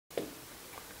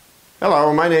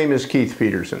Hello, my name is Keith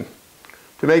Peterson.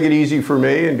 To make it easy for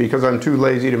me, and because I'm too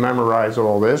lazy to memorize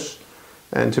all this,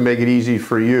 and to make it easy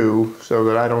for you so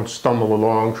that I don't stumble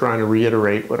along trying to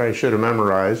reiterate what I should have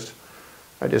memorized,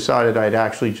 I decided I'd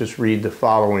actually just read the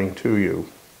following to you.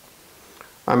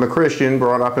 I'm a Christian,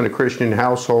 brought up in a Christian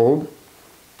household.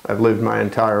 I've lived my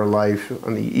entire life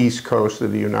on the East Coast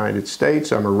of the United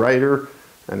States. I'm a writer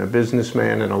and a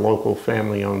businessman in a local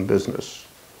family-owned business.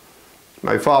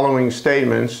 My following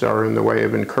statements are in the way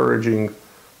of encouraging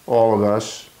all of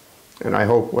us, and I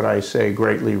hope what I say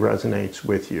greatly resonates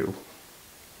with you.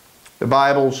 The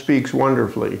Bible speaks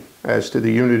wonderfully as to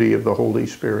the unity of the Holy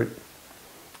Spirit.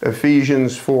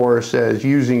 Ephesians 4 says,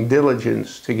 using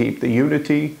diligence to keep the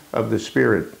unity of the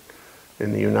Spirit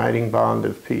in the uniting bond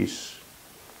of peace.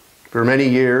 For many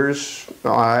years,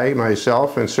 I,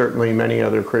 myself, and certainly many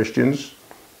other Christians,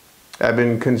 have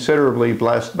been considerably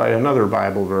blessed by another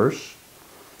Bible verse,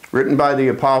 written by the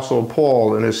Apostle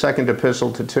Paul in his second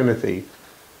epistle to Timothy.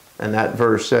 And that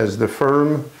verse says, the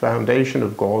firm foundation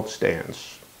of God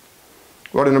stands.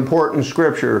 What an important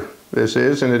scripture this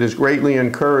is, and it is greatly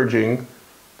encouraging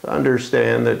to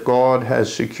understand that God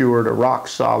has secured a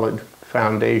rock-solid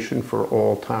foundation for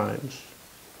all times.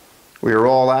 We are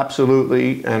all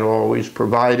absolutely and always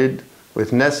provided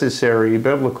with necessary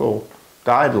biblical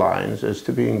guidelines as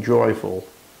to being joyful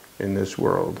in this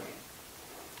world.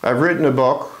 I've written a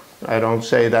book. I don't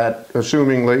say that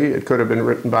assumingly. It could have been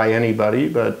written by anybody,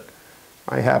 but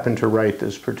I happen to write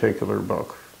this particular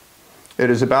book.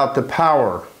 It is about the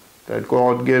power that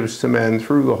God gives to men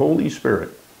through the Holy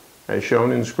Spirit, as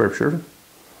shown in Scripture,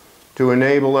 to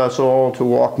enable us all to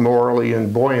walk morally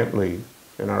and buoyantly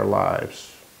in our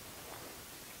lives.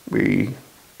 We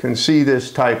can see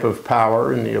this type of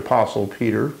power in the Apostle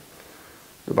Peter.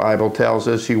 The Bible tells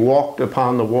us he walked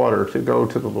upon the water to go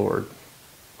to the Lord.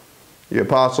 The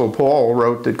Apostle Paul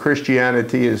wrote that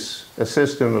Christianity is a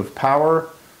system of power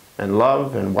and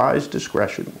love and wise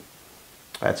discretion.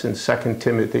 That's in 2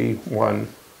 Timothy 1,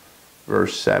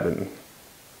 verse 7.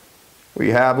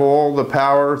 We have all the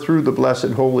power through the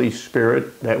blessed Holy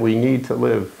Spirit that we need to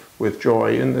live with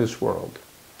joy in this world.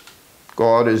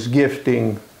 God is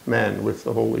gifting men with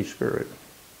the Holy Spirit.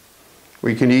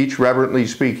 We can each, reverently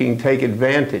speaking, take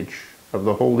advantage of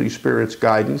the Holy Spirit's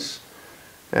guidance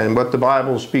and what the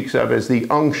Bible speaks of as the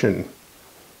unction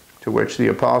to which the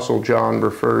Apostle John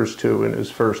refers to in his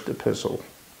first epistle.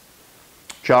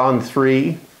 John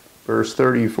 3, verse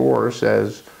 34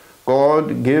 says,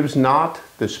 God gives not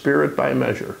the Spirit by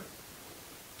measure,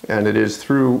 and it is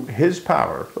through his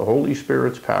power, the Holy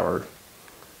Spirit's power,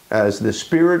 as the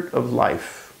Spirit of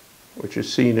life, which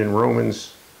is seen in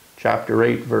Romans chapter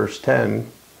 8, verse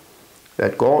 10,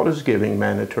 that God is giving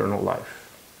men eternal life.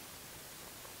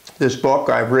 This book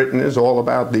I've written is all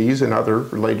about these and other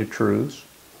related truths.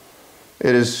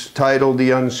 It is titled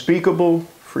The Unspeakable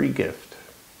Free Gift.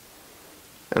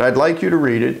 And I'd like you to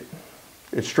read it.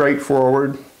 It's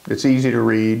straightforward, it's easy to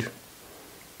read,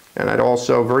 and I'd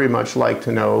also very much like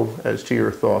to know as to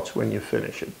your thoughts when you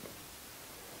finish it.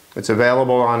 It's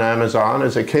available on Amazon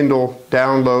as a Kindle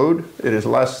download. It is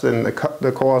less than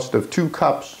the cost of 2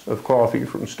 cups of coffee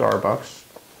from Starbucks.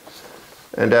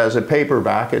 And as a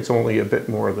paperback, it's only a bit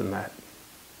more than that.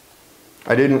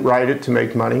 I didn't write it to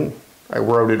make money. I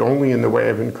wrote it only in the way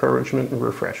of encouragement and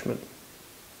refreshment.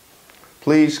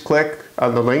 Please click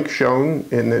on the link shown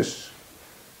in this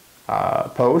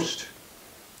post,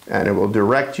 and it will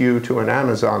direct you to an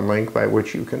Amazon link by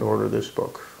which you can order this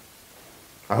book.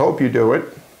 I hope you do it.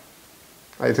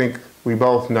 I think we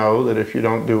both know that if you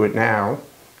don't do it now,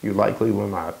 you likely will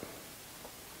not.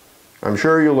 I'm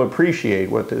sure you'll appreciate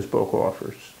what this book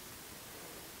offers.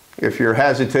 If you're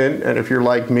hesitant, and if you're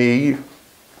like me,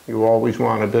 you always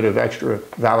want a bit of extra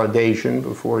validation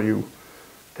before you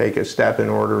take a step in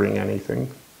ordering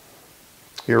anything.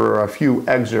 Here are a few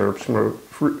excerpts from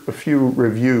a few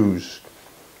reviews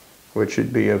which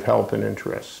should be of help and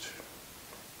interest.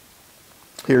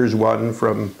 Here's one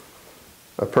from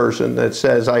a person that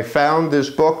says, I found this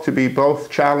book to be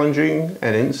both challenging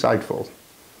and insightful,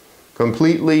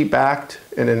 completely backed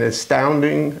in an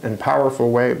astounding and powerful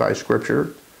way by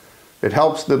Scripture. It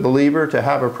helps the believer to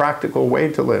have a practical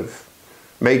way to live,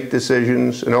 make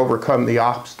decisions, and overcome the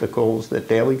obstacles that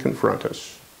daily confront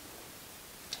us,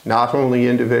 not only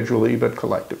individually but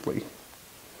collectively.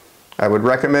 I would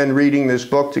recommend reading this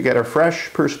book to get a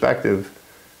fresh perspective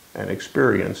and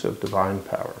experience of divine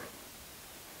power.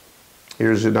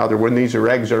 Here's another one. These are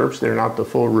excerpts. They're not the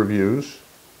full reviews.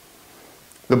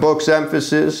 The book's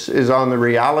emphasis is on the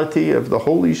reality of the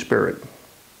Holy Spirit.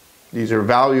 These are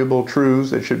valuable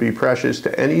truths that should be precious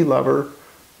to any lover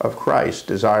of Christ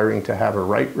desiring to have a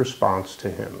right response to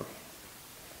Him.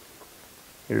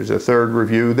 Here's a third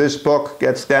review. This book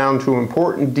gets down to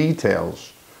important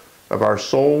details of our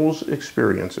soul's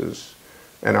experiences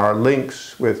and our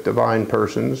links with divine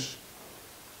persons.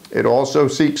 It also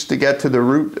seeks to get to the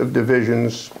root of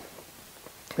divisions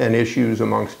and issues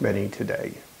amongst many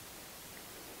today.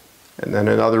 And then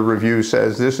another review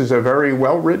says, this is a very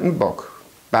well-written book,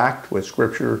 backed with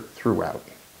scripture throughout.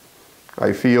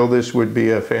 I feel this would be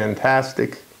a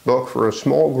fantastic book for a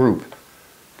small group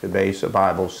to base a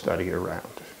Bible study around.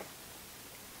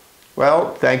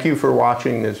 Well, thank you for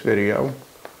watching this video.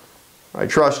 I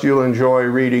trust you'll enjoy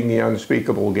reading The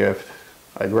Unspeakable Gift.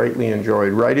 I greatly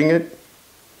enjoyed writing it.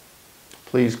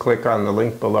 Please click on the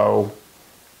link below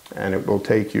and it will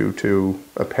take you to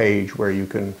a page where you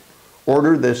can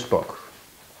order this book.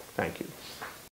 Thank you.